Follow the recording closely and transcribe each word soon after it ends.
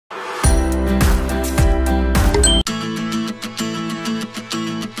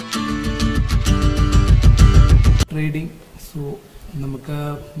നമുക്ക്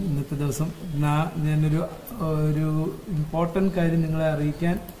ഇന്നത്തെ ദിവസം ഞാനൊരു ഇമ്പോർട്ടൻറ്റ് കാര്യം നിങ്ങളെ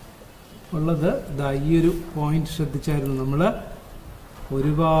അറിയിക്കാൻ ഉള്ളത് ഈ ഒരു പോയിന്റ് ശ്രദ്ധിച്ചായിരുന്നു. നമ്മൾ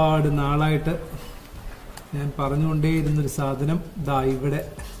ഒരുപാട് നാളായിട്ട് ഞാൻ പറഞ്ഞുകൊണ്ടേയിരുന്നൊരു സാധനം ഇവിടെ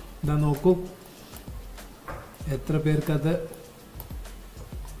നോക്കൂ. എത്ര പേർക്കത്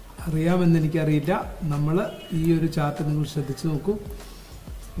അറിയാമെന്ന് എനിക്കറിയില്ല. നമ്മൾ ഈ ഒരു ചാർട്ട് നിങ്ങൾ ശ്രദ്ധിച്ചു നോക്കൂ.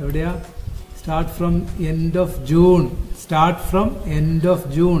 എവിടെയാ? Start from end of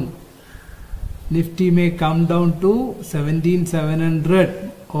June Nifty may come down to 17,700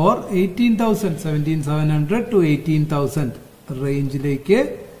 or 18,000, 17,700 to 18,000 range like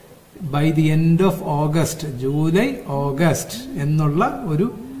by the end of August, July, August എന്നുള്ള ഒരു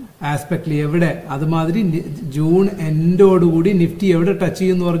ആസ്പെക്ടിൽ എവിടെ അതുമാതിരി ജൂൺ എൻഡോടുകൂടി നിഫ്റ്റി എവിടെ ടച്ച്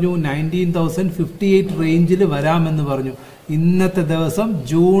ചെയ്യുമെന്ന് പറഞ്ഞു? 19,058 റേഞ്ചിൽ വരാമെന്ന് പറഞ്ഞു. ഇന്നത്തെ ദിവസം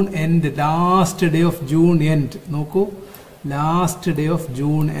June end, last day of June end. നോക്കൂ, last day of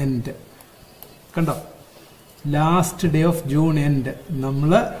June end കണ്ടോ? Last day of June end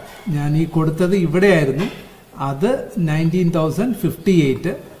ഞാൻ ഈ കൊടുത്തത് ഇവിടെയായിരുന്നു. അത്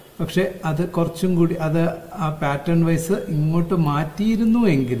 19,058. പക്ഷെ അത് കുറച്ചും കൂടി ആ പാറ്റേൺ വൈസ് ഇങ്ങോട്ട്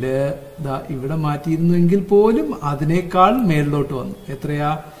മാറ്റിയിരുന്നുവെങ്കിൽ, ഇവിടെ മാറ്റിയിരുന്നുവെങ്കിൽ പോലും അതിനേക്കാൾ മേളിലോട്ട് വന്നു. എത്രയാ?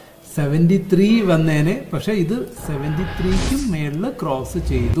 73 വന്നേനെ. പക്ഷെ ഇത് 73ക്കും മേളിൽ ക്രോസ്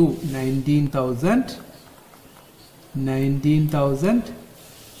ചെയ്തു. 109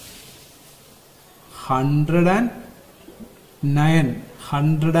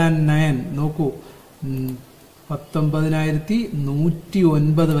 നോക്കൂ,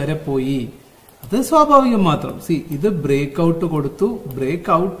 19,109 വരെ പോയി. അത് സ്വാഭാവികം മാത്രം. ഇത് ബ്രേക്ക് ഔട്ട് കൊടുത്തു. ബ്രേക്ക്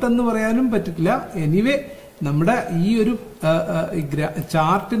ഔട്ട് എന്ന് പറയാനും പറ്റില്ല. എനിവേ നമ്മുടെ ഈ ഒരു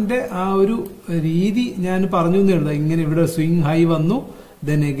ചാർട്ടിന്റെ ആ ഒരു രീതി ഞാൻ പറഞ്ഞു എന്നുള്ളത്. ഇങ്ങനെ ഇവിടെ സ്വിംഗ് ഹൈ വന്നു,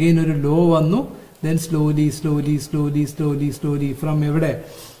 ദെൻ അഗെയിൻ ഒരു ലോ വന്നു, ദെൻ സ്ലോലി ഫ്രം എവിടെ?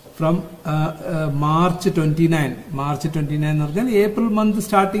 ഫ്രം മാർച്ച് 29 എന്ന് പറഞ്ഞാൽ ഏപ്രിൽ മന്ത്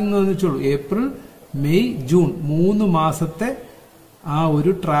സ്റ്റാർട്ടിംഗ് എന്ന് വെച്ചോളൂ. ഏപ്രിൽ, മെയ്, ജൂൺ 3 മാസത്തെ ആ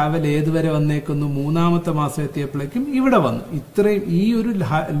ഒരു ട്രാവൽ ഏതുവരെ വന്നേക്കുന്നു? 3ാമത്തെ മാസം എത്തിയപ്പോഴേക്കും ഇവിടെ വന്നു. ഇത്രയും ഈ ഒരു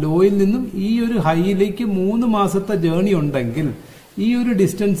ലോയിൽ നിന്നും ഈ ഒരു ഹൈയിലേക്ക് 3 മാസത്തെ ജേർണി ഉണ്ടെങ്കിൽ ഈ ഒരു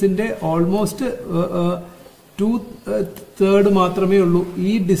ഡിസ്റ്റൻസിന്റെ ഓൾമോസ്റ്റ് 2/3 മാത്രമേ ഉള്ളൂ.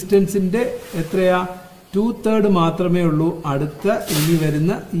 ഈ ഡിസ്റ്റൻസിന്റെ എത്രയാ? 2/3 മാത്രമേ ഉള്ളൂ. അടുത്ത ഇനി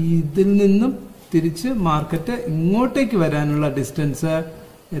വരുന്ന ഇതിൽ നിന്നും തിരിച്ച് മാർക്കറ്റ് ഇങ്ങോട്ടേക്ക് വരാനുള്ള ഡിസ്റ്റൻസ്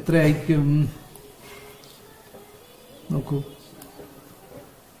എത്രയായിരിക്കും? നോക്കൂ,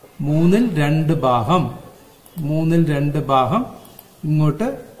 2/3 ഭാഗം ഇങ്ങോട്ട്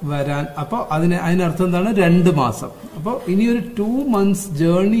വരാൻ. അപ്പോൾ അതിനർത്ഥം എന്താണ്? 2 മാസം. അപ്പോൾ ഇനി ഒരു 2 months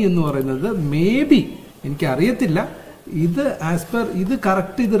ജേർണി എന്ന് പറയുന്നത് മേ ബി, എനിക്കറിയത്തില്ല, ഇത് ആസ് പെർ ഇത്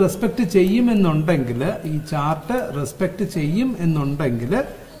കറക്റ്റ് ഇത് റെസ്പെക്ട് ചെയ്യുമെന്നുണ്ടെങ്കിൽ, ഈ ചാർട്ട് റെസ്പെക്ട് ചെയ്യും എന്നുണ്ടെങ്കിൽ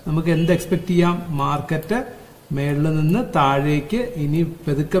നമുക്ക് എന്ത് എക്സ്പെക്ട് ചെയ്യാം? മാർക്കറ്റ് മേളിൽ നിന്ന് താഴേക്ക് ഇനി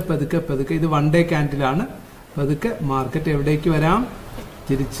പതുക്കെ ഇത് 1 day ക്യാൻഡിലാണ്. പതുക്കെ മാർക്കറ്റ് എവിടേക്ക് വരാം?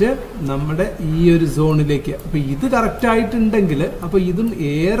 തിരിച്ച് നമ്മുടെ ഈ ഒരു സോണിലേക്ക്. അപ്പൊ ഇത് കറക്റ്റ് ആയിട്ടുണ്ടെങ്കിൽ, അപ്പൊ ഇതും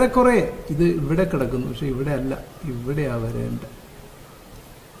ഏറെക്കുറെ ഇത് ഇവിടെ കിടക്കുന്നു. പക്ഷെ ഇവിടെ അല്ല, ഇവിടെയാ വരേണ്ട.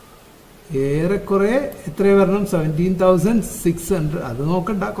 ഏറെക്കുറെ എത്രയാ വരണം? 17,600. അത്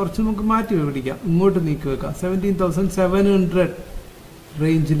നോക്കണ്ട, കുറച്ച് നമുക്ക് മാറ്റി പിടിക്കാം, ഇങ്ങോട്ട് നീക്കി വെക്കാം. 17,700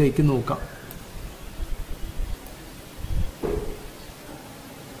 റേഞ്ചിലേക്ക് നോക്കാം.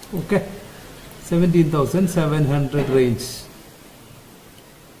 Okay, 17,700 range.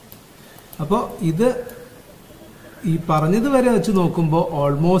 അപ്പോ ഇത് ഈ പറഞ്ഞത് വരെ വെച്ച് നോക്കുമ്പോൾ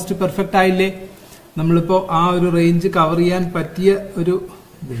ഓൾമോസ്റ്റ് പെർഫെക്റ്റ് ആയില്ലേ? നമ്മളിപ്പോ ആ ഒരു റേഞ്ച് കവർ ചെയ്യാൻ പറ്റിയ ഒരു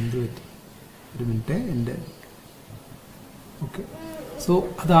മിനിറ്റ് എന്റെ. ഓക്കെ, സോ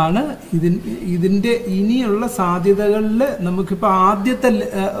അതാണ് ഇതിന്റെ ഇനിയുള്ള സാധ്യതകളിൽ നമുക്കിപ്പോ ആദ്യത്തെ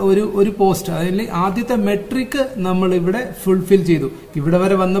ഒരു പോസ്റ്റ്, അതിൽ ആദ്യത്തെ മെട്രിക് നമ്മൾ ഇവിടെ ഫുൾഫിൽ ചെയ്തു. ഇവിടെ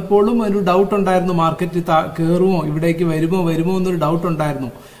വരെ വന്നപ്പോഴും ഒരു ഡൗട്ട് ഉണ്ടായിരുന്നു, മാർക്കറ്റ് കയറുമോ, ഇവിടേക്ക് വരുമോ എന്നൊരു ഡൗട്ട്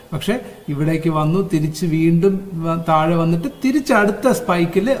ഉണ്ടായിരുന്നു. പക്ഷെ ഇവിടേക്ക് വന്നു, തിരിച്ച് വീണ്ടും താഴെ വന്നിട്ട് തിരിച്ച് അടുത്ത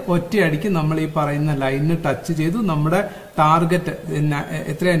സ്പൈക്കിൽ ഒറ്റയടിക്ക് നമ്മൾ ഈ പറയുന്ന ലൈനിന് ടച്ച് ചെയ്തു. നമ്മുടെ ടാർഗറ്റ്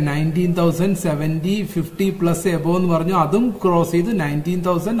എത്രയാ? 19,070, 50 പ്ലസ് എബോ എന്ന് പറഞ്ഞു. അതും ക്രോസ് ചെയ്ത്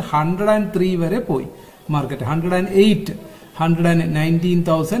 19,103 വരെ പോയി മാർക്കറ്റ്.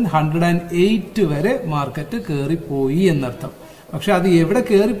 19,108 വരെ മാർക്കറ്റ് കയറിപ്പോയി എന്നർത്ഥം. പക്ഷെ അത് എവിടെ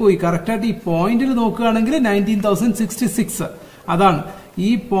കയറിപ്പോയി? കറക്റ്റായിട്ട് ഈ പോയിന്റിൽ നോക്കുകയാണെങ്കിൽ 19,066. അതാണ്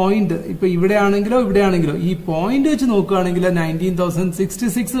ഈ പോയിന്റ്. ഇപ്പൊ ഇവിടെയാണെങ്കിലോ ഈ പോയിന്റ് വെച്ച് നോക്കുകയാണെങ്കിൽ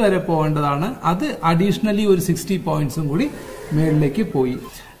 19,066 വരെ പോകേണ്ടതാണ്. അത് അഡീഷണലി ഒരു 60 പോയിന്റ്സും കൂടി മേളിലേക്ക് പോയി.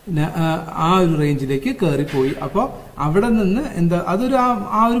 ആ ഒരു റേഞ്ചിലേക്ക് കയറിപ്പോയി. അപ്പോൾ അവിടെ നിന്ന് എന്താ അതൊരു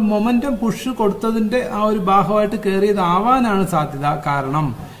ആ ഒരു മൊമെന്റം പുഷ് കൊടുത്തതിന്റെ ആ ഒരു ഭാഗമായിട്ട് കയറിയതാവാനാണ് സാധ്യത. കാരണം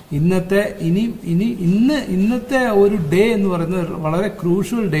ഇന്നത്തെ ഒരു ഡേ എന്ന് പറയുന്നത് വളരെ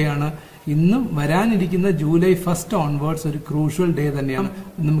ക്രൂഷ്യൽ ഡേ ആണ്. ഇന്നും വരാനിരിക്കുന്ന ജൂലൈ 1 ഓൺവേർഡ്സ് ഒരു ക്രൂഷ്യൽ ഡേ തന്നെയാണ്.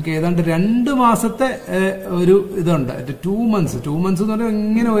 നമുക്ക് ഏതാണ്ട് 2 മാസത്തെ ഒരു ഇതുണ്ട്. 2 months എന്ന് പറയുമ്പോൾ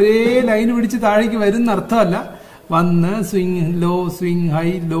ഇങ്ങനെ ഒരേ ലൈൻ പിടിച്ച് താഴേക്ക് വരുന്ന അർത്ഥമല്ല. വന്ന് swing law swing high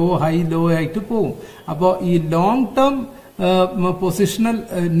low high low ആയിട്ട് പോകും. അപ്പോൾ ഈ long term positional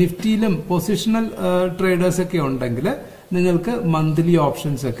നിഫ്റ്റിയിലും positional traders ഒക്കെ ഉണ്ടെങ്കിൽ നിങ്ങൾക്ക് മന്ത്ലി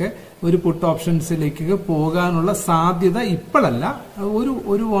ഓപ്ഷൻസ് ഒക്കെ ഒരു പുട്ട് ഓപ്ഷൻസിലേക്കൊക്കെ പോകാനുള്ള സാധ്യത ഇപ്പോഴല്ല,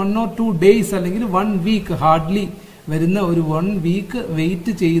 ഒരു 1 or 2 days അല്ലെങ്കിൽ 1 week ഹാർഡ്ലി വരുന്ന ഒരു 1 week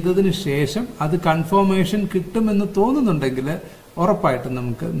വെയിറ്റ് ചെയ്തതിന് ശേഷം അത് കൺഫർമേഷൻ കിട്ടുമെന്ന് തോന്നുന്നുണ്ടെങ്കിൽ ഉറപ്പായിട്ടും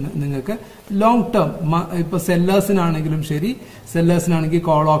നിങ്ങൾക്ക് ലോങ് ടേം ഇപ്പൊ സെല്ലേഴ്സിനാണെങ്കിലും ശരി, സെല്ലേഴ്സിനാണെങ്കിൽ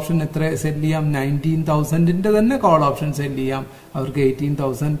കോൾ ഓപ്ഷൻ എത്ര സെല് ചെയ്യാം, 19,000 തന്നെ കോൾ ഓപ്ഷൻ സെല് ചെയ്യാം. അവർക്ക്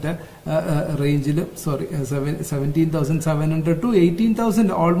 18,000 റേഞ്ചിൽ 17,700 to 18,000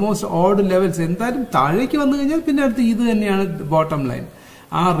 ഓൾമോസ്റ്റ് ഓഡ് ലെവൽസ്. എന്തായാലും താഴേക്ക് വന്നു കഴിഞ്ഞാൽ പിന്നെ അടുത്ത് ഇത് തന്നെയാണ് ബോട്ടം ലൈൻ.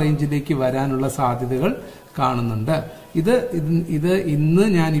 ആ റേഞ്ചിലേക്ക് വരാനുള്ള സാധ്യതകൾ കാണുന്നുണ്ട്. ഇത് ഇന്ന്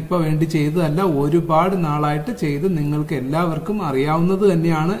ഞാൻ ഇപ്പൊ വേണ്ടി ചെയ്തതല്ല, ഒരുപാട് നാളായിട്ട് ചെയ്ത് നിങ്ങൾക്ക് എല്ലാവർക്കും അറിയാവുന്നത്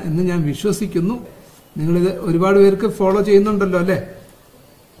തന്നെയാണ് എന്ന് ഞാൻ വിശ്വസിക്കുന്നു. നിങ്ങളിത് ഒരുപാട് പേർക്ക് ഫോളോ ചെയ്യുന്നുണ്ടല്ലോ അല്ലെ?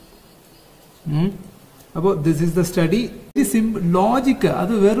 അപ്പോൾ this is the study. Logic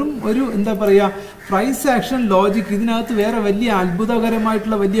അത് വെറും ഒരു എന്താ പറയാ പ്രൈസ് ആക്ഷൻ ലോജിക്. ഇതിനകത്ത് വേറെ വലിയ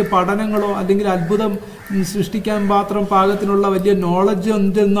അത്ഭുതകരമായിട്ടുള്ള വലിയ പഠനങ്ങളോ അല്ലെങ്കിൽ അത്ഭുതം സൃഷ്ടിക്കാൻ മാത്രം പാകത്തിനുള്ള വലിയ നോളജ്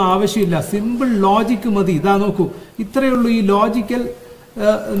ഒന്നും ആവശ്യമില്ല. സിമ്പിൾ ലോജിക്ക് മതി. ഇതാ നോക്കൂ, ഇത്രയേ ഉള്ളൂ. ഈ ലോജിക്കൽ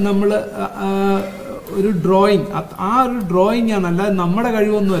നമ്മള് ഒരു ഡ്രോയിങ്, ആ ഒരു ഡ്രോയിങ് ആണ്, അല്ലാതെ നമ്മുടെ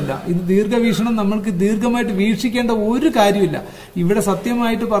കഴിവൊന്നുമല്ല. ഇത് ദീർഘവീക്ഷണം നമ്മൾക്ക് ദീർഘമായിട്ട് വീക്ഷിക്കേണ്ട ഒരു കാര്യമില്ല. ഇവിടെ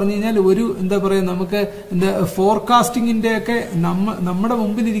സത്യമായിട്ട് പറഞ്ഞു കഴിഞ്ഞാൽ ഒരു എന്താ പറയാ നമുക്ക് ഫോർകാസ്റ്റിംഗിന്റെ ഒക്കെ നമ്മുടെ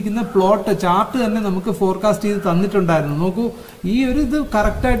മുമ്പിലിരിക്കുന്ന പ്ലോട്ട് ചാർട്ട് തന്നെ നമുക്ക് ഫോർകാസ്റ്റ് ചെയ്ത് തന്നിട്ടുണ്ടായിരുന്നു. നോക്കൂ, ഈ ഒരു ഇത്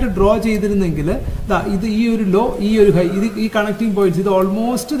കറക്റ്റായിട്ട് ഡ്രോ ചെയ്തിരുന്നെങ്കിൽ ഇത് ഈ ഒരു ലോ ഈ ഒരു ഹൈ ഈ കണക്ടിങ് പോയിന്റ്സ് ഇത്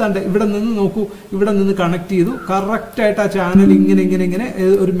ഓൾമോസ്റ്റ് ഇവിടെ നിന്ന് നോക്കൂ, ഇവിടെ നിന്ന് കണക്ട് ചെയ്തു കറക്റ്റായിട്ട് ആ ചാനൽ ഇങ്ങനെ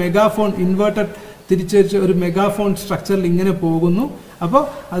ഒരു മെഗാഫോൺ ഇൻവേർട്ടഡ് തിരിച്ചു വെച്ച് ഒരു മെഗാഫോൺ സ്ട്രക്ചറിൽ ഇങ്ങനെ പോകുന്നു. അപ്പോൾ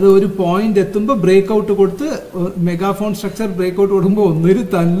അത് ഒരു പോയിന്റ് എത്തുമ്പോൾ ബ്രേക്ക് ഔട്ട് കൊടുത്ത് മെഗാഫോൺ സ്ട്രക്ചർ ബ്രേക്ക് ഔട്ട് കൊടുക്കുമ്പോൾ ഒന്നൊരു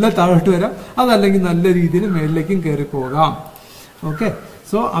നല്ല താഴോട്ട് വരാം, അതല്ലെങ്കിൽ നല്ല രീതിയിൽ മേളിലേക്കും കയറി പോകാം. ഓക്കെ,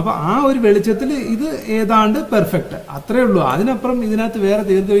 സോ അപ്പൊ ആ ഒരു വെളിച്ചത്തിൽ ഇത് ഏതാണ്ട് പെർഫെക്റ്റ്, അത്രേ ഉള്ളൂ. അതിനപ്പുറം ഇതിനകത്ത് വേറെ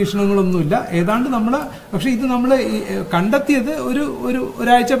ദീർഘവീക്ഷണങ്ങളൊന്നുമില്ല. ഏതാണ്ട് പക്ഷെ ഇത് നമ്മൾ കണ്ടെത്തിയത്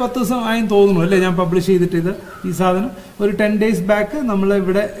ഒരാഴ്ച 10 ദിവസം ആയെന്ന് തോന്നുന്നു അല്ലേ? ഞാൻ പബ്ലിഷ് ചെയ്തിട്ട് ഈ സാധനം ഒരു 10 days ബാക്ക്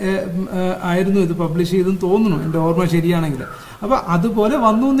നമ്മളിവിടെ ആയിരുന്നു ഇത് പബ്ലിഷ് ചെയ്തെന്ന് തോന്നുന്നു, എൻ്റെ ഓർമ്മ ശരിയാണെങ്കിൽ. അപ്പൊ അതുപോലെ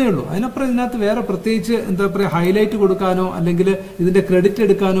വന്നു എന്നേ ഉള്ളൂ. അതിനപ്പുറം ഇതിനകത്ത് വേറെ പ്രത്യേകിച്ച് എന്താ പറയുക ഹൈലൈറ്റ് കൊടുക്കാനോ അല്ലെങ്കിൽ ഇതിന്റെ ക്രെഡിറ്റ്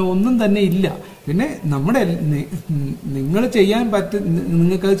എടുക്കാനോ ഒന്നും തന്നെ ഇല്ല. പിന്നെ നിങ്ങൾക്കത് ചെയ്യാൻ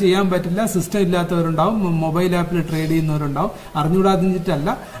പറ്റില്ല, സിസ്റ്റം ഇല്ലാത്തവരുണ്ടാവും, മൊബൈൽ ആപ്പിൽ ട്രേഡ് ചെയ്യുന്നവരുണ്ടാവും, അറിഞ്ഞുകൂടാതിട്ടല്ല,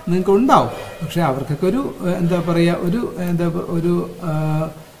 നിങ്ങൾക്ക് ഉണ്ടാവും. പക്ഷെ അവർക്കൊക്കെ ഒരു എന്താ പറയുക ഒരു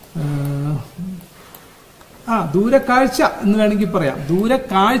ദൂരക്കാഴ്ച എന്ന് വേണമെങ്കിൽ പറയാം.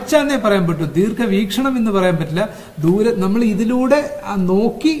 ദൂരക്കാഴ്ച എന്നേ പറയാൻ പറ്റൂ, ദീർഘവീക്ഷണം എന്ന് പറയാൻ പറ്റില്ല. നമ്മൾ ഇതിലൂടെ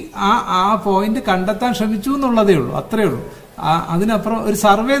നോക്കി ആ പോയിന്റ് കണ്ടെത്താൻ ശ്രമിച്ചു എന്നുള്ളതേ ഉള്ളൂ, അത്രേ ഉള്ളൂ. അതിനപ്പുറം ഒരു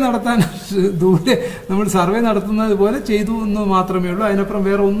സർവേ നടത്താൻ നമ്മൾ സർവേ നടത്തുന്നത് പോലെ ചെയ്തു എന്ന് മാത്രമേ ഉള്ളൂ. അതിനപ്പുറം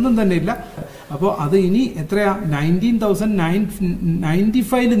വേറെ ഒന്നും തന്നെ ഇല്ല. അപ്പോൾ അത് ഇനി എത്രയാ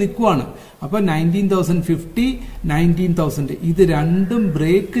 19,095 നിൽക്കുവാണ്. അപ്പൊ 19,050 19,000 ഇത് രണ്ടും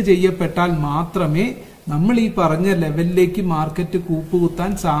ബ്രേക്ക് ചെയ്യപ്പെട്ടാൽ മാത്രമേ നമ്മൾ ഈ പറഞ്ഞ ലെവലിലേക്ക് മാർക്കറ്റ്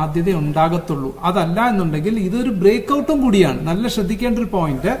കൂപ്പുകുത്താൻ സാധ്യത ഉണ്ടാകത്തുള്ളൂ. അതല്ല എന്നുണ്ടെങ്കിൽ ഇതൊരു ബ്രേക്ക് ഔട്ടും കൂടിയാണ്. നല്ല ശ്രദ്ധിക്കേണ്ട ഒരു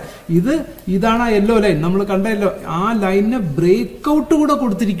പോയിന്റ്, ഇതാണ് ആ യെല്ലോ ലൈൻ, നമ്മൾ കണ്ടല്ലോ. ആ ലൈനിന് ബ്രേക്ക് ഔട്ട് കൂടെ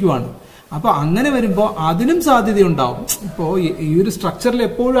കൊടുത്തിരിക്കുവാണ്. അപ്പൊ അങ്ങനെ വരുമ്പോൾ അതിനും സാധ്യതയുണ്ടാവും. ഇപ്പോ ഈ ഒരു സ്ട്രക്ചറിൽ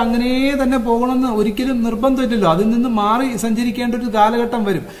എപ്പോഴും അങ്ങനെ തന്നെ പോകണമെന്ന് ഒരിക്കലും നിർബന്ധമില്ലല്ലോ. അതിൽ നിന്ന് മാറി സഞ്ചരിക്കേണ്ട ഒരു കാലഘട്ടം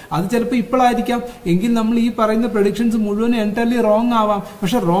വരും. അത് ചിലപ്പോൾ ഇപ്പോഴായിരിക്കാം. എങ്കിൽ നമ്മൾ ഈ പറയുന്ന പ്രഡിക്ഷൻസ് മുഴുവൻ എൻറ്റർലി റോങ് ആവാം.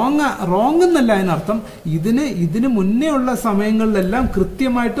 പക്ഷെ റോങ് എന്നല്ല അതിനർത്ഥം. ഇതിന് മുന്നേ ഉള്ള സമയങ്ങളിലെല്ലാം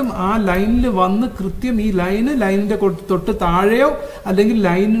കൃത്യമായിട്ടും ആ ലൈനിൽ വന്ന് കൃത്യം ഈ ലൈനിന്റെ തൊട്ട് താഴെയോ അല്ലെങ്കിൽ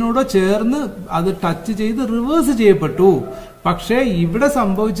ലൈനിനോടോ ചേർന്ന് അത് ടച്ച് ചെയ്ത് റിവേഴ്സ് ചെയ്യപ്പെട്ടു. പക്ഷേ ഇവിടെ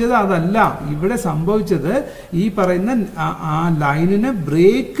സംഭവിച്ചത് അതല്ല. ഇവിടെ സംഭവിച്ചത് ഈ പറയുന്ന ആ ലൈനിനെ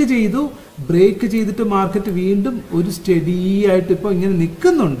ബ്രേക്ക് ചെയ്തു. ബ്രേക്ക് ചെയ്തിട്ട് മാർക്കറ്റ് വീണ്ടും ഒരു സ്റ്റഡി ആയിട്ട് ഇപ്പോൾ ഇങ്ങനെ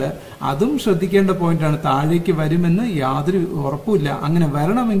നിൽക്കുന്നുണ്ട്. അതും ശ്രദ്ധിക്കേണ്ട പോയിന്റാണ്. താഴേക്ക് വരുമെന്ന് യാതൊരു ഉറപ്പുമില്ല. അങ്ങനെ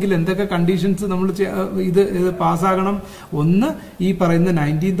വരണമെങ്കിൽ എന്തൊക്കെ കണ്ടീഷൻസ് നമ്മൾ ഇത് പാസ്സാകണം? ഒന്ന്, ഈ പറയുന്ന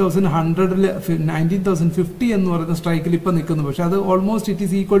 19,100 19,050 എന്ന് പറയുന്ന സ്ട്രൈക്കിൽ ഇപ്പൊ നിൽക്കുന്നു. പക്ഷെ അത് almost it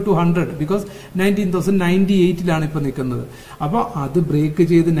is equal to 100 because 19,098 ഇപ്പൊ നിൽക്കുന്നത്. അപ്പോൾ അത് ബ്രേക്ക്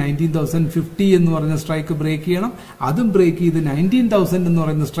ചെയ്ത് 19,050 എന്ന് പറയുന്ന സ്ട്രൈക്ക് ബ്രേക്ക് ചെയ്യണം. അതും ബ്രേക്ക് ചെയ്ത് 19,000 എന്ന്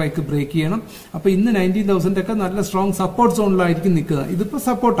പറയുന്ന സ്ട്രൈക്ക് ബ്രേക്ക് ചെയ്യണം. അപ്പൊ ഇന്ന് 19,000 ഒക്കെ നല്ല സ്ട്രോങ് സപ്പോർട്ട് സോണിലായിരിക്കും നിൽക്കുന്നത്. ഇതിപ്പോ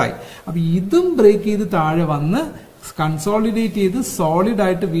സപ്പോർട്ടായി. അപ്പൊ ഇതും ബ്രേക്ക് ചെയ്ത് താഴെ വന്ന് കൺസോളിഡേറ്റ് ചെയ്ത് സോളിഡ്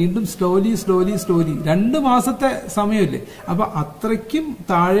ആയിട്ട് വീണ്ടും സ്ലോലി 2 മാസത്തെ സമയമില്ലേ, അപ്പൊ അത്രയ്ക്കും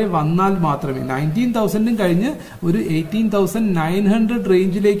താഴെ വന്നാൽ മാത്രമേ 19,000 കഴിഞ്ഞ് ഒരു 18,900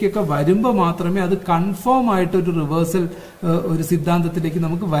 റേഞ്ചിലേക്കൊക്കെ വരുമ്പോൾ മാത്രമേ അത് കൺഫേം ആയിട്ട് ഒരു റിവേഴ്സൽ ഒരു സിദ്ധാന്തത്തിലേക്ക്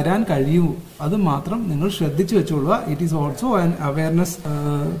നമുക്ക് വരാൻ കഴിയൂ. അത് മാത്രം നിങ്ങൾ ശ്രദ്ധിച്ചു വെച്ചോളുക. It is also an awareness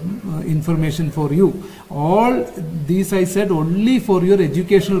information for you. All these I said only for your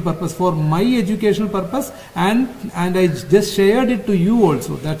educational purpose, for my educational purpose, and I just shared it to you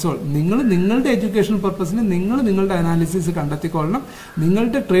also. That's all. നിങ്ങളുടെ educational പർപ്പസിന് നിങ്ങളുടെ analysis കണ്ടെത്തിക്കൊള്ളണം.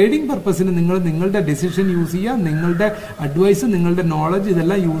 നിങ്ങളുടെ trading പർപ്പസിന് നിങ്ങളുടെ decision use ചെയ്യുക. നിങ്ങളുടെ advice, നിങ്ങളുടെ knowledge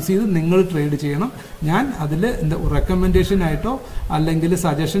ഇതെല്ലാം യൂസ് ചെയ്ത് നിങ്ങൾ ട്രേഡ് ചെയ്യണം. ഞാൻ അതിൽ റെക്കമെൻഡേഷൻ ആയിട്ടോ അല്ലെങ്കിൽ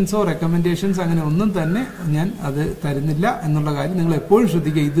സജഷൻസോ റെക്കമെൻഡേഷൻസ് അങ്ങനെ ഒന്നും തന്നെ ഞാൻ അത് തരുന്നില്ല എന്നുള്ള കാര്യം നിങ്ങൾ എപ്പോഴും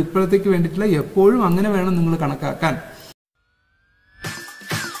ശ്രദ്ധിക്കുക. ഇത് ഇപ്പോഴത്തേക്ക് വേണ്ടിയിട്ടുള്ള എപ്പോഴും അങ്ങനെ വേണം നിങ്ങൾ കണക്കാക്കാൻ.